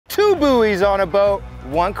2 buoys on a boat,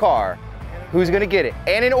 1 car. Who's gonna get it?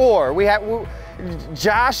 And an oar. We have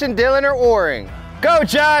Josh and Dylan are oaring. Go,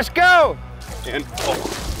 Josh, go! And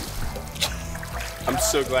I'm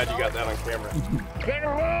so glad you got that on camera.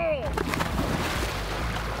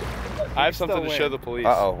 I have something to show the police.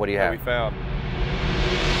 Uh-oh, what do you have? We found.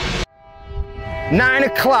 9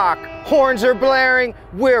 o'clock, horns are blaring,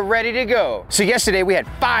 we're ready to go. So yesterday we had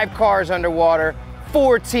 5 cars underwater,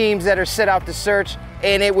 4 teams that are set out to search,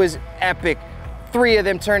 and it was epic. 3 of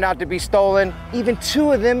them turned out to be stolen. Even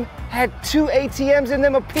 2 of them had 2 ATMs in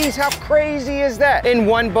them apiece. How crazy is that? In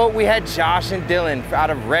one boat, we had Josh and Dylan out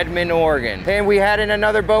of Redmond, Oregon. And we had in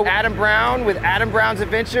another boat, Adam Brown with Adam Brown's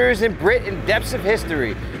Adventures, and Britt in Depths of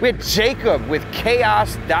History. We had Jacob with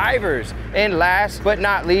Chaos Divers. And last but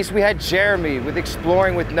not least, we had Jeremy with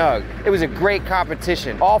Exploring with Nug. It was a great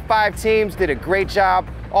competition. All 5 teams did a great job.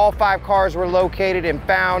 All 5 cars were located and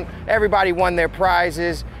found. Everybody won their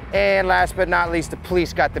prizes. And last but not least, the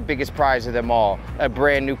police got the biggest prize of them all, a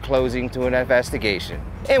brand new closing to an investigation.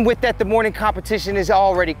 And with that, the morning competition is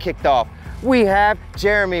already kicked off. We have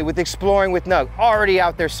Jeremy with Exploring with Nug, already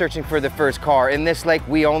out there searching for the first car. In this lake,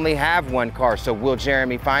 we only have 1 car, so will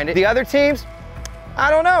Jeremy find it? The other teams,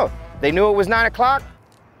 I don't know. They knew it was 9 o'clock.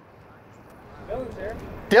 Dylan's here.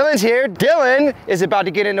 Dylan's here. Dylan is about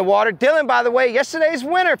to get in the water. Dylan, by the way, yesterday's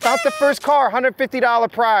winner, found the first car,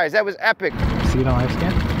 $150 prize. That was epic. See it on live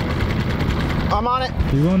scan? I'm on it.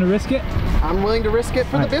 You willing to risk it? I'm willing to risk it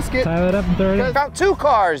for the biscuit. Tie that up and throw it in. Found 2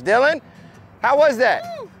 cars, Dylan. How was that?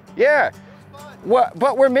 Yeah. What?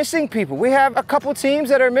 But we're missing people. We have a couple teams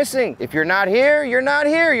that are missing. If you're not here, you're not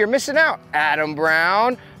here. You're missing out. Adam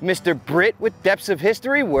Brown, Mr. Britt with Depths of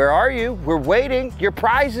History, where are you? We're waiting. Your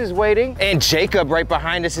prize is waiting. And Jacob right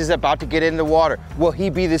behind us is about to get in the water. Will he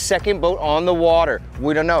be the second boat on the water?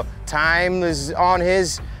 We don't know. Time is on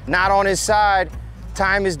his, not on his side.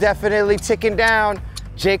 Time is definitely ticking down.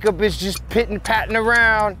 Jacob is just patting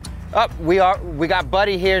around. We got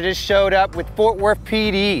Buddy here, just showed up with Fort Worth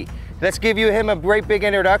PD. Let's give him a great big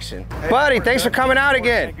introduction. Hey, Buddy, thanks for coming out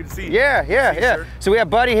again. Good to see you. Yeah. So we have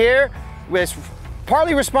Buddy here, who is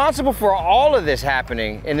partly responsible for all of this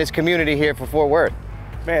happening in this community here for Fort Worth.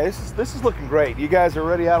 Man, this is looking great. You guys are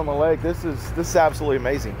already out on the lake. This is absolutely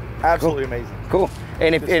amazing. Absolutely amazing. Cool.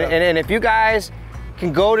 And if you guys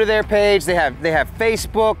can go to their page, they have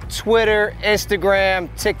Facebook, Twitter, Instagram,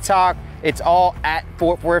 TikTok. It's all at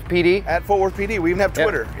Fort Worth PD. At Fort Worth PD. We even have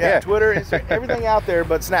Twitter. Yeah. Twitter, Instagram, everything out there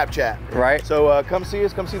but Snapchat. Right. So come see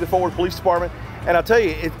us, come see the Fort Worth Police Department. And I'll tell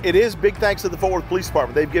you, it is big thanks to the Fort Worth Police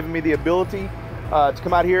Department. They've given me the ability to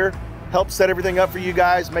come out here, help set everything up for you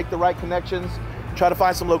guys, make the right connections, try to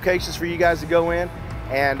find some locations for you guys to go in.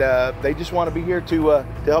 And they just want to be here to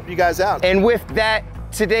help you guys out. And with that,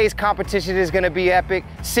 today's competition is gonna be epic.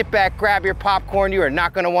 Sit back, grab your popcorn. You are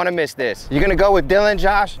not gonna wanna miss this. You're gonna go with Dylan,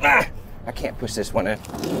 Josh? I can't push this one in.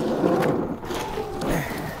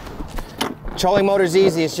 Trolling motor's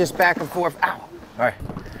easy, it's just back and forth. Ow, all right,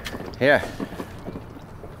 yeah.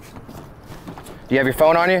 Do you have your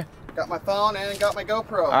phone on you? Got my phone and got my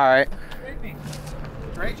GoPro. All right.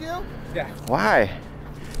 Trade you? Yeah. Why?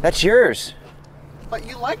 That's yours. But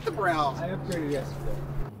you like the brown. I upgraded yesterday.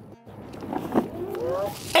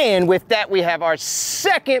 And with that, we have our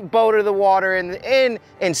second boat of the water in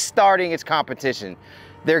starting its competition.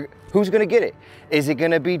 Who's gonna get it? Is it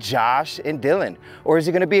gonna be Josh and Dylan? Or is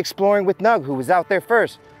it gonna be Exploring with Nug, who was out there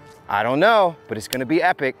first? I don't know, but it's gonna be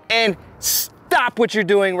epic. And stop what you're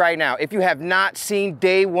doing right now. If you have not seen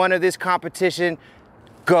day 1 of this competition,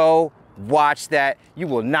 go watch that. You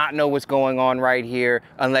will not know what's going on right here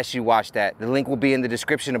unless you watch that. The link will be in the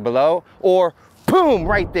description below, or boom,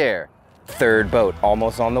 right there. 3rd boat,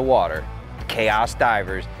 almost on the water. Chaos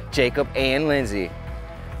Divers, Jacob and Lindsay.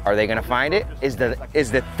 Are they gonna find it? Is the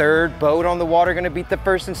 3rd boat on the water gonna beat the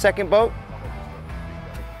 1st and 2nd boat?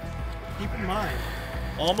 Keep in mind,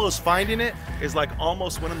 almost finding it is like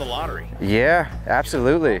almost winning the lottery. Yeah,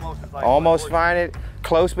 absolutely. Almost find it,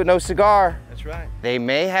 close but no cigar. That's right. They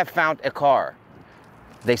may have found a car.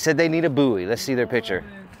 They said they need a buoy. Let's see their picture.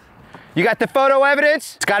 You got the photo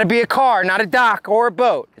evidence? It's gotta be a car, not a dock or a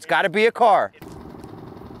boat. It's gotta be a car. That's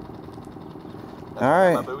all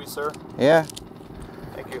right. My buoy, sir. Yeah.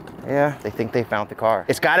 Thank you. Yeah, they think they found the car.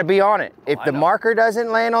 It's gotta be on it. If the marker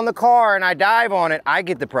doesn't land on the car and I dive on it, I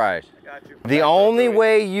get the prize. Got you. The only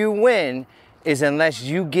way you win is unless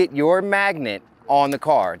you get your magnet on the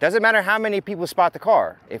car. Doesn't matter how many people spot the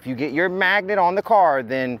car. If you get your magnet on the car,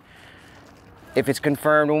 then if it's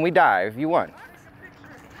confirmed when we dive, you won.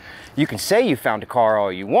 You can say you found a car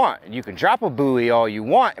all you want. You can drop a buoy all you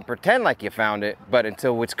want and pretend like you found it, but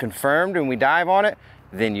until it's confirmed and we dive on it,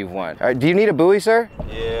 then you've won. All right, do you need a buoy, sir?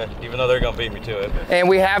 Yeah, even though they're gonna beat me to it. And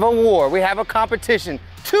we have a war, we have a competition.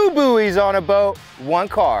 2 buoys on a boat, 1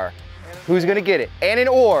 car. Who's gonna get it? And an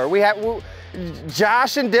oar. We have,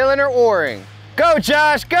 Josh and Dylan are oaring. Go,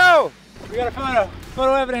 Josh, go! We got a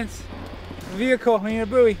photo evidence. Vehicle, we need a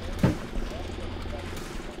buoy.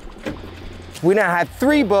 We now have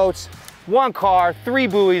 3 boats, 1 car, 3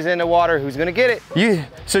 buoys in the water. Who's gonna get it?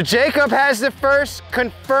 So Jacob has the first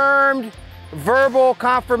confirmed verbal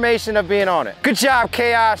confirmation of being on it. Good job,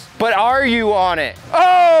 Chaos. But are you on it?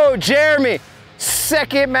 Oh, Jeremy,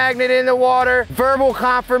 second magnet in the water, verbal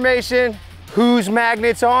confirmation. Whose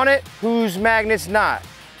magnet's on it? Whose magnet's not?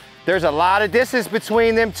 There's a lot of distance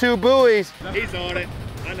between them 2 buoys. He's on it.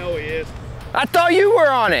 I know he is. I thought you were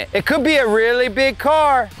on it. It could be a really big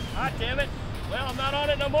car. God damn it. Well, I'm not on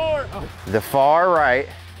it no more. The far right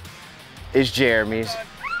is Jeremy's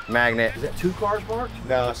magnet. Is that 2 cars marked?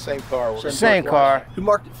 No, same car. Same car. Who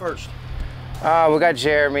marked it first? We got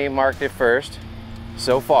Jeremy marked it first.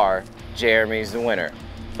 So far, Jeremy's the winner,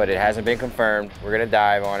 but it hasn't been confirmed. We're gonna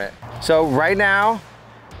dive on it. So right now,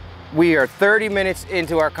 we are 30 minutes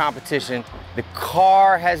into our competition. The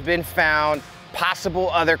car has been found, possible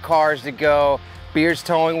other cars to go. Beers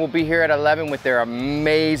Towing will be here at 11 with their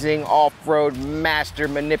amazing off-road master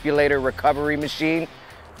manipulator recovery machine.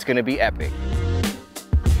 It's gonna be epic.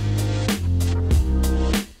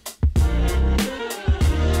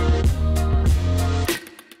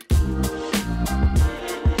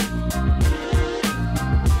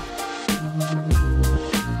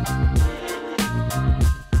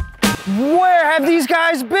 Where have these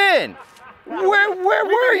guys been? Where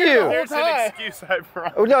were you? There's an excuse I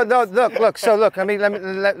brought. Oh, no, look. So look,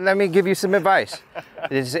 let me give you some advice.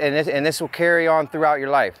 This will carry on throughout your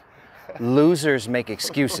life. Losers make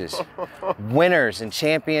excuses. Winners and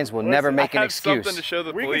champions will never make an excuse. I have something to show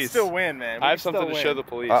the police. We can still win, man. I have something to show the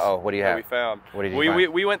police. Uh-oh, what do you have? We found. What did you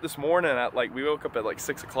find? We went this morning at we woke up at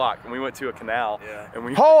 6 o'clock and we went to a canal. Yeah. And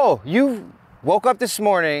we. Oh, you woke up this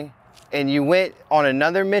morning and you went on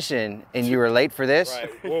another mission and you were late for this?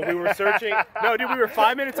 Right. Well, we were searching. No, dude, we were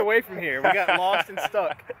 5 minutes away from here. We got lost and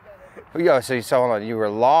stuck. Yo, so hold on, you were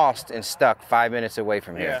lost and stuck 5 minutes away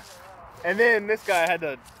from here. Yeah. And then this guy had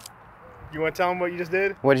to. You want to tell him what you just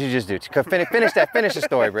did? What did you just do? Finish the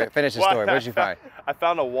story, Britt. Finish the story. What did you find? I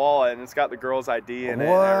found a wallet and it's got the girl's ID in it and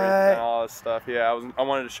What? everything and all this stuff. Yeah, I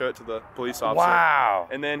wanted to show it to the police officer. Wow.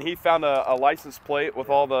 And then he found a license plate with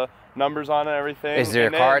all the numbers on it and everything. Is there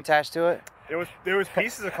a car attached to it? There was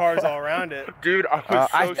pieces of cars all around it. Dude, I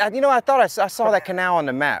was so you know, I thought I saw that canal on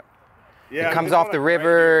the map. Yeah, it comes off the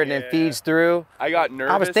river and then feeds through. I got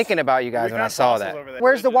nervous. I was thinking about you guys when I found saw fossils that. over there.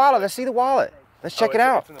 Where's the wallet? Let's see the wallet. Let's check it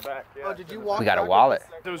out. It's in the back. Yeah. Oh, did you walk We got a back wallet.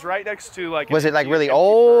 It was right next to Was it like really empty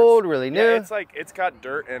old, purse. really new? Yeah, it's got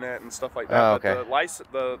dirt in it and stuff like that. Oh, But okay.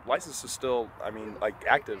 the license is still,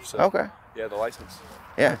 active. So Okay. yeah, the license.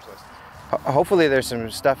 Yeah. Hopefully there's some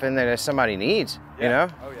stuff in there that somebody needs, you know?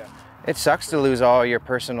 Oh yeah. It sucks to lose all your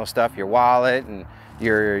personal stuff, your wallet and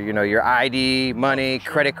your ID, money,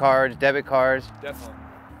 credit cards, debit cards. Definitely.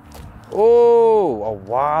 Oh, a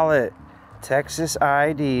wallet. Texas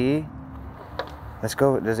ID. Let's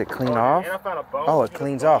go. Does it clean off? And I found a bone. Oh, it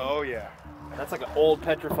cleans off. Oh yeah. That's like an old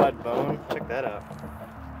petrified bone. Check that out.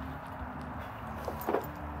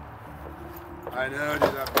 I know,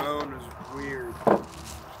 dude, that bone is weird.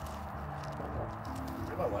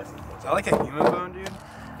 Is that like a human bone, dude?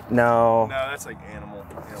 No. No, that's like animal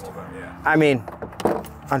bone. Yeah. I mean,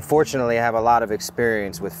 unfortunately, I have a lot of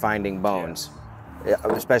experience with finding bones,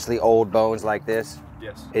 especially old bones like this.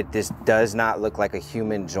 Yes. It just does not look like a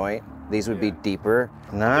human joint. These would be deeper.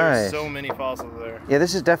 Nice. There's so many fossils there. Yeah,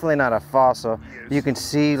 this is definitely not a fossil. You can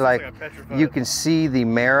see like a petrified- you can see the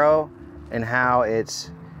marrow and how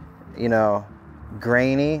it's,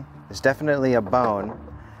 grainy. It's definitely a bone.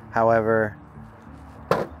 However,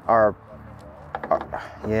 our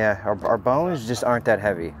bones just aren't that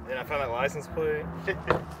heavy. And I found that license plate.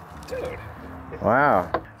 Dude.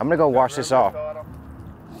 Wow. I'm gonna go wash this off.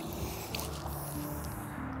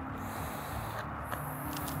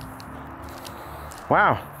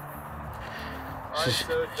 Wow.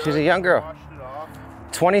 She's a young girl.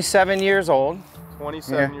 27 years old.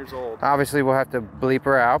 27 years old. Obviously, we'll have to bleep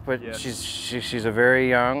her out, but Yes. she's a very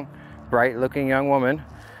young, bright-looking young woman,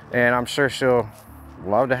 and I'm sure she'll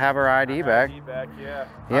love to have her ID back. ID back, yeah.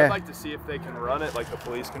 Yeah. I'd like to see if they can run it, like the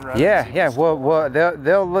police can run it. Yeah, see if yeah. it's Well,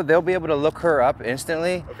 they'll be able to look her up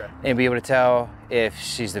instantly Okay. and be able to tell if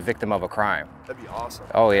she's the victim of a crime. That'd be awesome.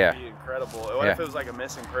 Oh, yeah. That'd be incredible. What Yeah. if it was like a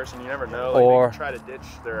missing person? You never know. Or- they could try to ditch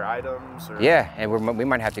their items. Or, Yeah, and we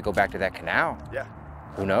might have to go back to that canal. Yeah.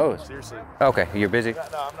 Who knows? Seriously. Okay, you're busy? No,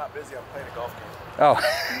 I'm not busy. I'm playing a golf game. Oh.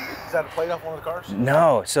 Is that a plate off one of the cars?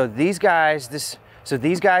 No. So these guys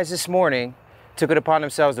this morning took it upon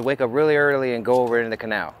themselves to wake up really early and go over into the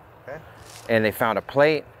canal. Okay. And they found a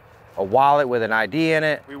plate, a wallet with an ID in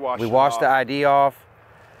it. We washed the ID off.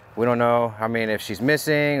 We don't know, I mean, if she's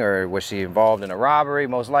missing or was she involved in a robbery,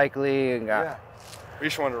 most likely. Yeah. We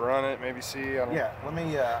just wanted to run it, maybe see. I don't know. Yeah. Let me.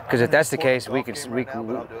 Because if that's the case, we can. We can.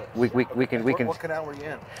 What canal were you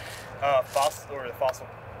in?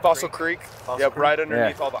 Fossil Creek. Yep, right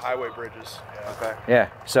underneath Yeah. all the highway bridges. Yeah. Okay. Yeah.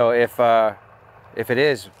 So if it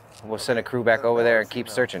is, we'll send a crew back over there and keep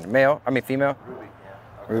searching. Female. Ruby.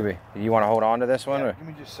 Yeah. Okay. Ruby. You want to hold on to this one? Yeah, Or? give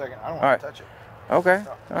me just a second. I don't All want right. to touch it. Okay.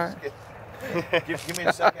 No, All right. Give me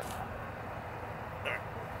a second.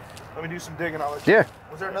 Let me do some digging. I'll let you. Yeah.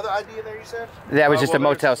 Was there another ID in there you said? That was just a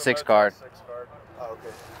Well, Motel there's 6 a card. Motel 6 card. Oh, okay.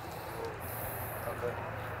 Okay.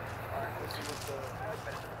 All right. Let's see what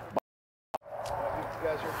you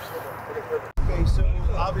guys here. Okay, perfect. Okay, so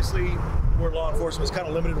obviously we're law enforcement. It's kind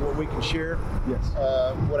of limited to what we can share. Yes.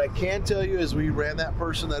 What I can tell you is we ran that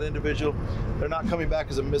person, that individual. They're not coming back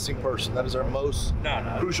as a missing person. That is our most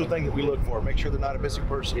crucial thing that we look for. Make sure they're not a missing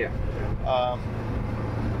person. Yeah.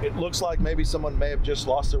 It looks like maybe someone may have just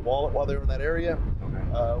lost their wallet while they were in that area.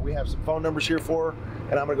 We have some phone numbers here for her,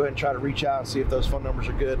 and I'm going to go ahead and try to reach out and see if those phone numbers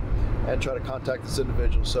are good and try to contact this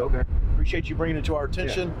individual. So appreciate you bringing it to our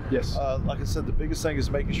attention. Yeah. Yes. Like I said, the biggest thing is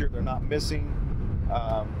making sure they're not missing,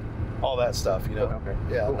 all that stuff, you know. Okay.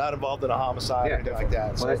 Yeah, Cool. not involved in a homicide or anything like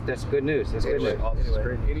that. Well, that's good news. That's good news.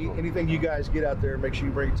 Anyway, anything you guys get out there, make sure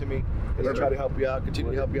you bring it to me. And I'll try to help you out,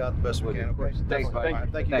 continue to help you out the best we can. Okay? Thanks, buddy. All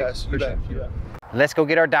right, thank you Thanks. guys. You bet. You bet. Let's go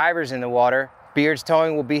get our divers in the water. Beard's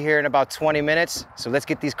Towing will be here in about 20 minutes. So let's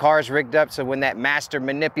get these cars rigged up so when that master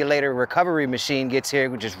manipulator recovery machine gets here,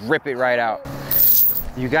 we just rip it right out.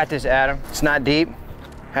 You got this, Adam. It's not deep.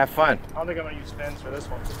 Have fun. I don't think I'm gonna use fins for this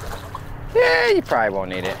one. Yeah, you probably won't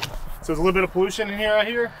need it. So there's a little bit of pollution in here, I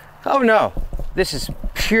hear. Oh no, this is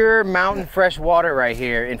pure mountain fresh water right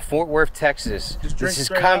here in Fort Worth, Texas. Just drink This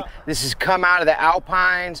straight out. has come out of the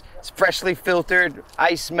Alpines. It's freshly filtered,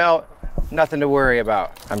 ice melt, nothing to worry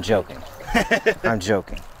about. I'm joking. I'm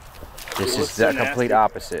joking. This is the complete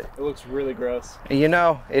opposite. It looks really gross. And you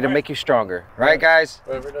know, it'll make you stronger, right guys?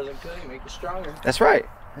 Whatever doesn't kill you, make you stronger. That's right.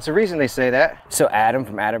 That's the reason they say that. So Adam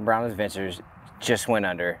from Adam Brown Adventures just went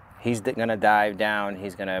under. He's gonna dive down.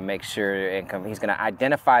 He's gonna make sure he's gonna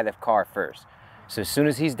identify the car first. So as soon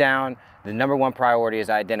as he's down, the number one priority is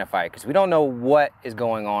identify it because we don't know what is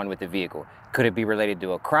going on with the vehicle. Could it be related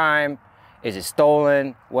to a crime? Is it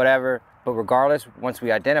stolen? Whatever. But regardless, once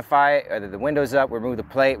we identify it, either the window's up, remove the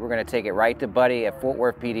plate, we're gonna take it right to Buddy at Fort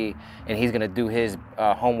Worth PD, and he's gonna do his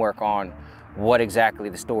homework on what exactly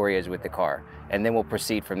the story is with the car. And then we'll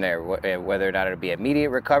proceed from there, whether or not it'll be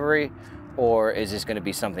immediate recovery, or is this gonna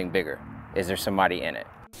be something bigger? Is there somebody in it?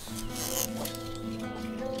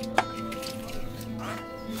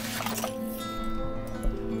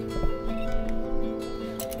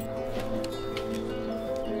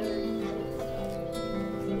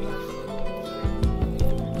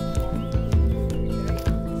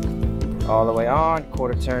 All the way on,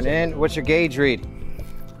 quarter turn in. What's your gauge read?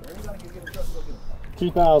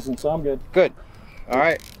 2,000, so I'm good. Good. All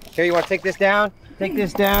right. Here, you want to take this down? Take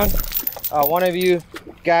this down. One of you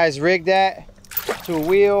guys rig that to a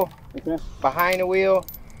wheel, Okay. behind the wheel.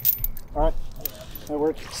 All right. That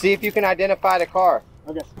works. See if you can identify the car.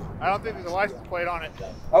 Okay. I don't think there's a license plate on it.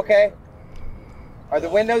 Okay. Are the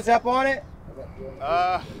windows up on it?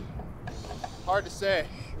 Hard to say.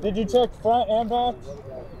 Did you check front and back?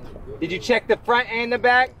 Did you check the front and the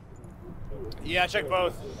back? Yeah, I checked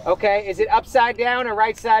both. Okay. Is it upside down or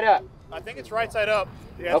right side up? I think it's right side up.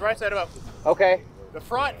 Yeah, it's right side up. Okay. The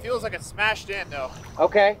front feels like it's smashed in though.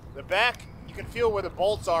 Okay. The back, you can feel where the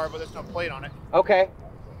bolts are, but there's no plate on it. Okay.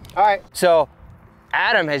 All right. So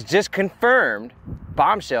Adam has just confirmed,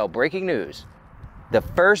 bombshell, breaking news. The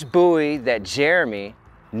first buoy that Jeremy,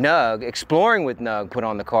 Nug, Exploring with Nug, put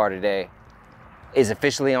on the car today is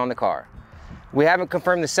officially on the car. We haven't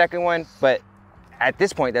confirmed the second one, but at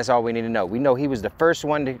this point, that's all we need to know. We know he was the first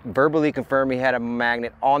one to verbally confirm he had a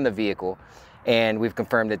magnet on the vehicle, and we've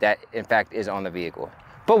confirmed that that, in fact, is on the vehicle.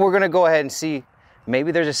 But we're gonna go ahead and see,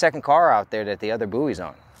 maybe there's a second car out there that the other buoy's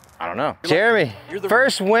on. I don't know. Jeremy,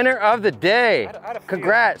 first winner of the day.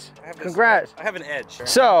 Congrats, congrats. I have an edge.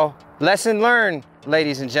 So, lesson learned,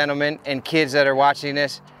 ladies and gentlemen, and kids that are watching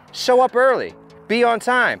this, show up early, be on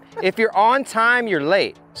time. If you're on time, you're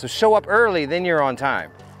late. So show up early, then you're on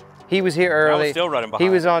time. He was here early. I was still running behind. He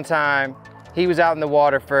was on time. He was out in the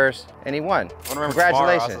water first, and he won. Congratulations.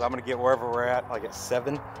 Congratulations. I'm gonna get wherever we're at, like at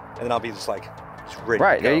 7, and then I'll be just like It's ready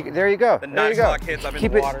Right, to go. there you go. The There you go. notch hits, I'm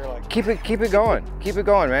in the water. Like... Keep it going. Keep it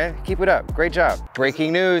going, man. Keep it up. Great job.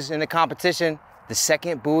 Breaking news in the competition: the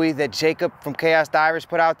second buoy that Jacob from Chaos Divers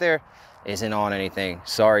put out there isn't on anything.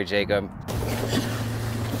 Sorry, Jacob.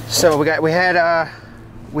 So we had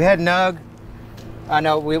Nug. I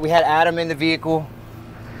know we had Adam in the vehicle.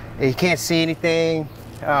 He can't see anything.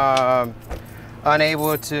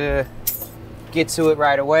 Unable to get to it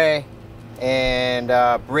right away. And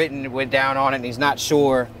Britton went down on it and he's not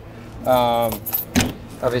sure of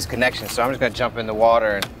his connection. So I'm just gonna jump in the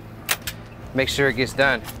water and make sure it gets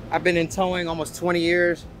done. I've been in towing almost 20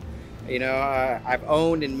 years. You know, I've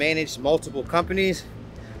owned and managed multiple companies.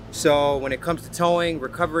 So when it comes to towing,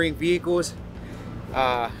 recovering vehicles,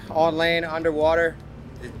 on land, underwater,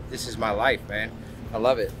 this is my life, man. I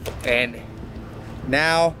love it. And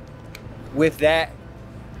now with that,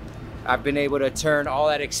 I've been able to turn all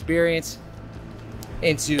that experience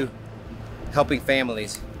into helping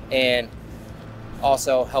families and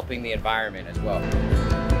also helping the environment as well.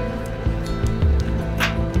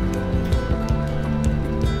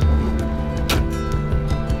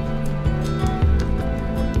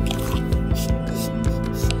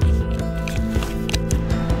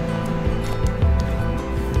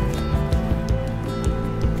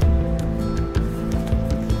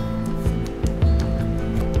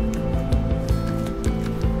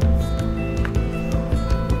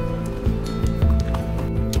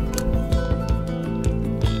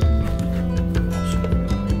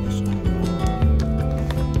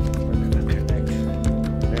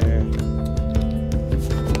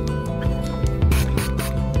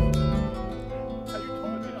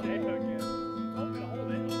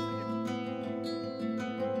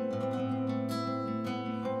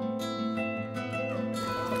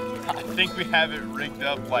 I think we have it rigged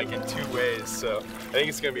up like in 2 ways, so I think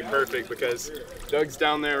it's gonna be perfect because Doug's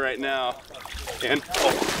down there right now, and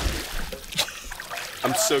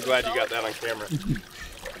I'm so glad you got that on camera.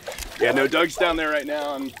 Yeah, no, Doug's down there right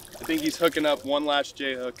now, and I think he's hooking up one last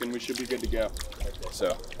J hook, and we should be good to go.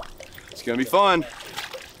 So it's gonna be fun.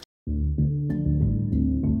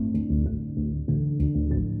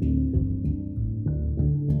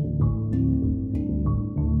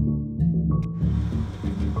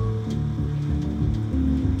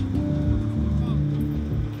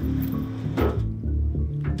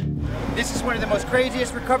 This is one of the most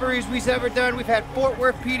craziest recoveries we've ever done. We've had Fort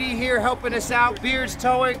Worth PD here helping us out, Beards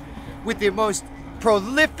Towing, with the most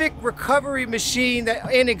prolific recovery machine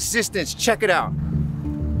that in existence. Check it out.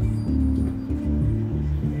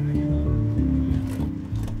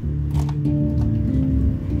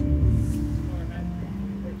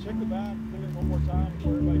 Check the back, put it one more time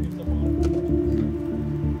before everybody gets up on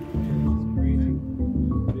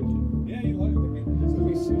it. Yeah, you like it.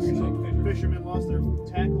 Fishermen lost their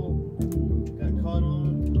tackle, got caught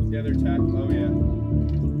on. Yeah, they're tackle. Oh yeah. A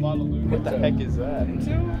lot of loot. What the heck is that?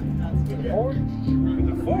 Ford?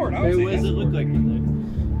 The Ford. Hey, what does it look like?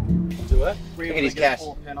 Do what? Look at these cats.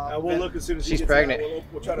 We'll look as soon as he She's gets pregnant. out.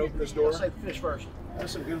 We'll try to open this door. Let's take fish first.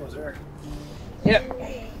 There's some good ones there. Yep.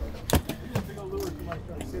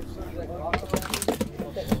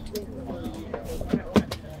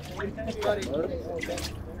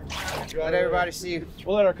 Let everybody see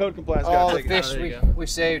We'll let our code compliance guy all the take it. fish we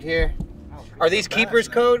saved here. Are these keepers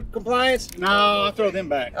code compliance? No, I'll throw them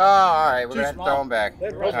back. Oh, all right. We're gonna have to throw them back.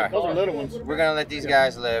 Those, All right. those are little ones. We're gonna let these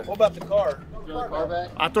guys live. What about the car?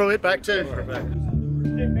 I'll throw it back too.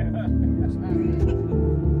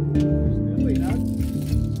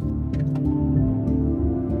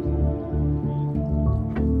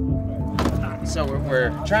 So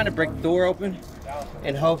we're trying to break the door open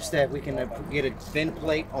in hopes that we can get a thin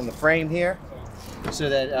plate on the frame here so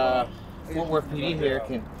that Fort Worth PD here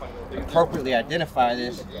can appropriately identify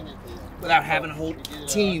this without having a whole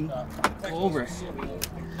team go over it.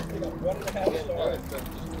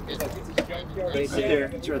 It's there.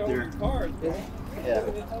 It's right there. Yeah.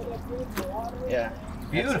 Yeah.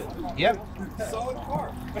 Beautiful. Yep.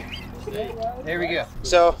 There we go.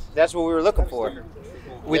 So that's what we were looking for.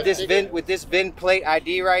 With this VIN plate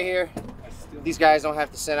ID right here, these guys don't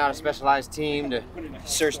have to send out a specialized team to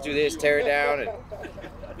search through this, tear it down, and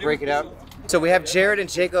break it up. So we have Jared and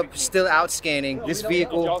Jacob still out scanning. This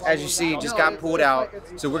vehicle, as you see, just got pulled out.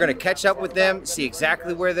 So we're gonna catch up with them, see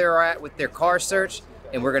exactly where they're at with their car search,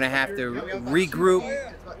 and we're gonna have to regroup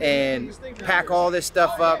and pack all this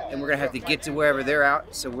stuff up, and we're gonna have to get to wherever they're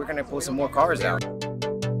out. So we're gonna pull some more cars out.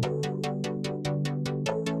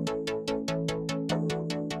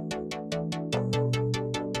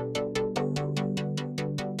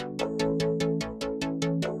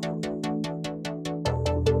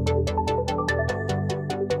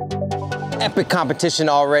 epic competition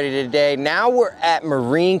already today. Now we're at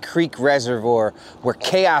Marine Creek Reservoir where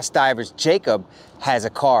Chaos Divers Jacob has a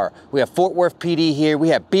car. We have Fort Worth PD here. We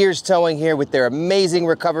have Beers Towing here with their amazing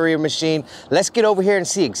recovery machine. Let's get over here and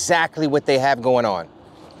see exactly what they have going on.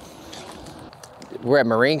 We're at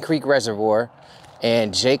Marine Creek Reservoir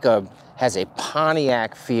and Jacob has a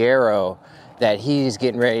Pontiac Fiero that he's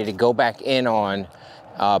getting ready to go back in on.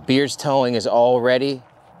 Beers Towing is already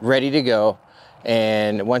ready to go.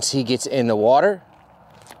 And once he gets in the water,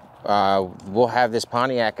 we'll have this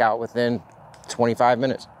Pontiac out within 25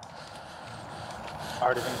 minutes.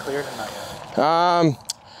 Already been cleared or not yet?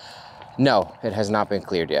 No, it has not been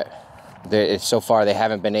cleared yet. So far, they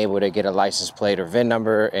haven't been able to get a license plate or VIN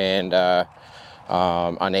number, and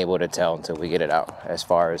unable to tell until we get it out as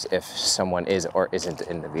far as if someone is or isn't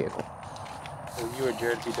in the vehicle. Will you or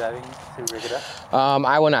Jared be diving to rig it up?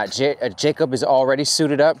 I will not. Jacob is already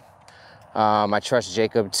suited up. I trust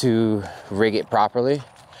Jacob to rig it properly,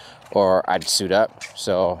 or I'd suit up.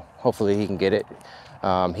 So hopefully he can get it.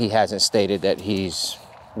 He hasn't stated that he's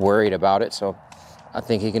worried about it, so I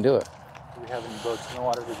think he can do it. Do we have any boats in the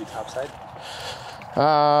water to be topside?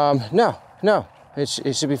 No.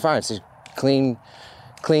 It should be fine. It's a clean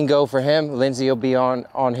go for him. Lindsay will be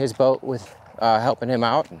on his boat with helping him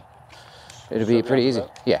out. And it'll be pretty easy.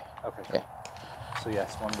 Yeah. Okay. Yeah. So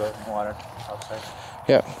yes, one boat in the water, topside.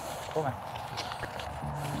 Yeah. Cool, man.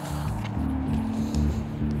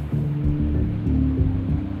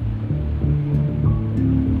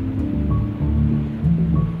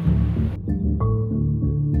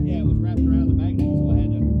 Yeah, it was wrapped around the magnet, so I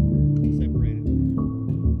had to separate it.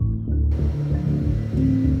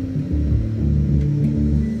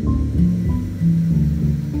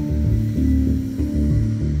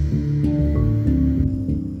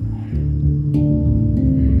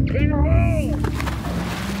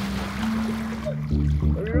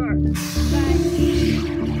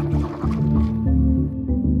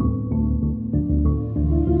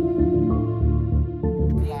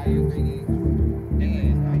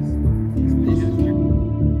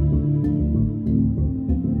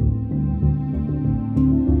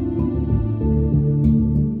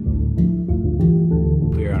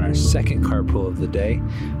 Second car pull of the day.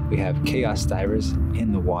 We have Chaos Divers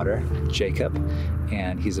in the water, Jacob,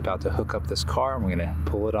 and he's about to hook up this car, and we're gonna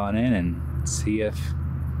pull it on in and see if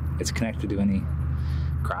it's connected to any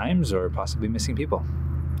crimes or possibly missing people.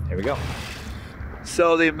 Here we go.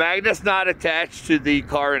 So the magnet's not attached to the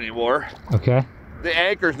car anymore. Okay. The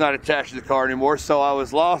anchor's not attached to the car anymore, so I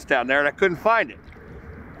was lost down there and I couldn't find it.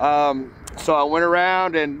 So I went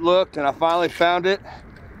around and looked and I finally found it,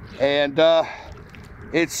 and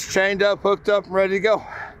it's chained up, hooked up, and ready to go.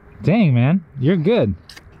 Dang, man, you're good.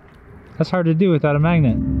 That's hard to do without a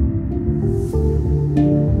magnet.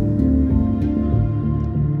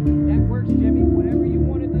 That works, Jimmy. Whatever you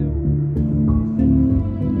want to do.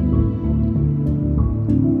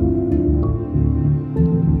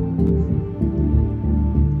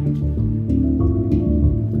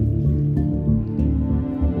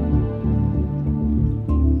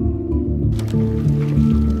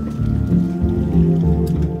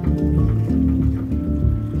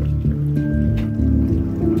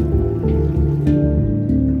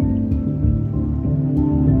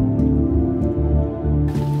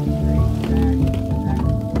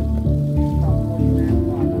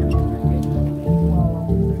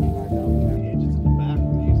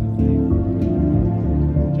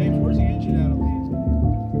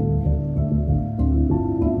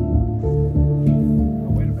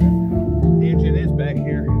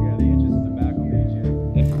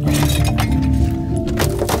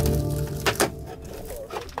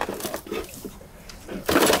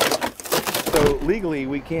 Legally,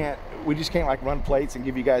 we just can't like run plates and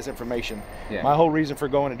give you guys information. Yeah. My whole reason for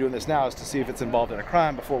going and doing this now is to see if it's involved in a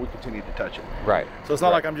crime before we continue to touch it. Right. So it's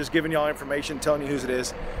not like I'm just giving y'all information, telling you whose it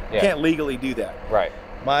is. Yeah. You can't legally do that. Right.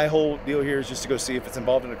 My whole deal here is just to go see if it's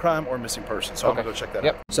involved in a crime or a missing person. So I'm gonna go check that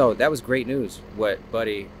out. So that was great news. What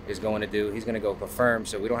Buddy is going to do, he's going to go confirm,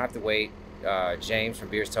 so we don't have to wait. James from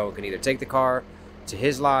Beers Towing can either take the car to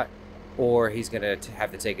his lot, or he's going to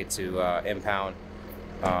have to take it to impound,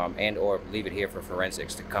 and or leave it here for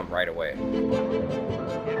forensics to come right away.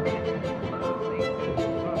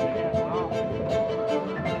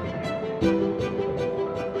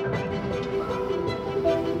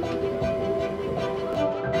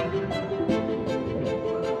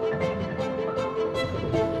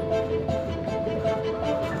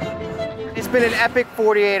 It's been an epic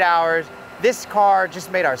 48 hours. This car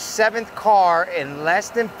just made our 7th car in less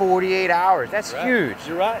than 48 hours. That's huge.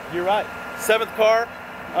 You're right. You're right. 7th car.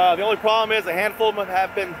 The only problem is a handful of them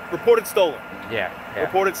have been reported stolen. Yeah.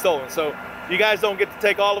 Reported stolen. So You guys don't get to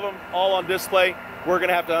take all of them all on display. We're going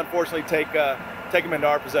to have to unfortunately take them into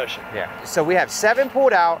our possession. Yeah. So we have 7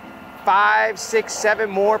 pulled out, 5, 6, 7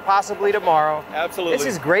 more possibly tomorrow. Absolutely. This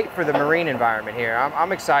is great for the marine environment here.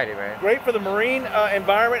 I'm excited, man. Great for the marine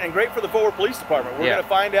environment and great for the Forward Police Department. We're going to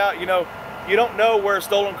find out, you know, you don't know where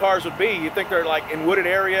stolen cars would be. You think they're like in wooded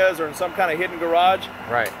areas or in some kind of hidden garage.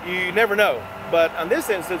 Right. You never know. But in this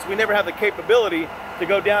instance, we never have the capability to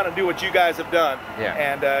go down and do what you guys have done. Yeah.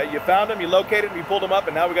 And you found them, you located them, you pulled them up,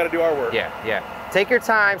 and now we got to do our work. Yeah, yeah. Take your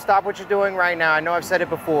time, stop what you're doing right now. I know I've said it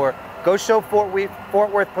before. Go show Fort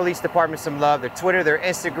Worth Police Department some love. Their Twitter, their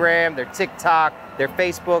Instagram, their TikTok, their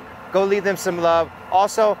Facebook. Go leave them some love.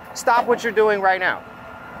 Also, stop what you're doing right now.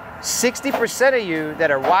 60% of you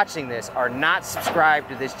that are watching this are not subscribed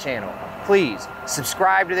to this channel. Please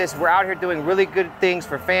subscribe to this. We're out here doing really good things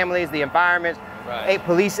for families, the environment,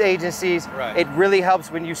 police agencies. It really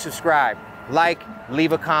helps when you subscribe. Like,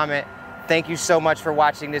 leave a comment. Thank you so much for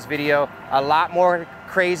watching this video. A lot more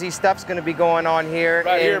crazy stuff's gonna be going on here.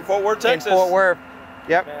 Here in Fort Worth, Texas. In Fort Worth.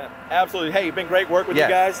 Yep. Man, absolutely. Hey, it's been great work with you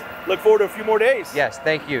guys. Look forward to a few more days. Yes,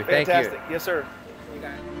 thank you. Fantastic. Thank you. Yes, sir. You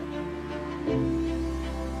guys.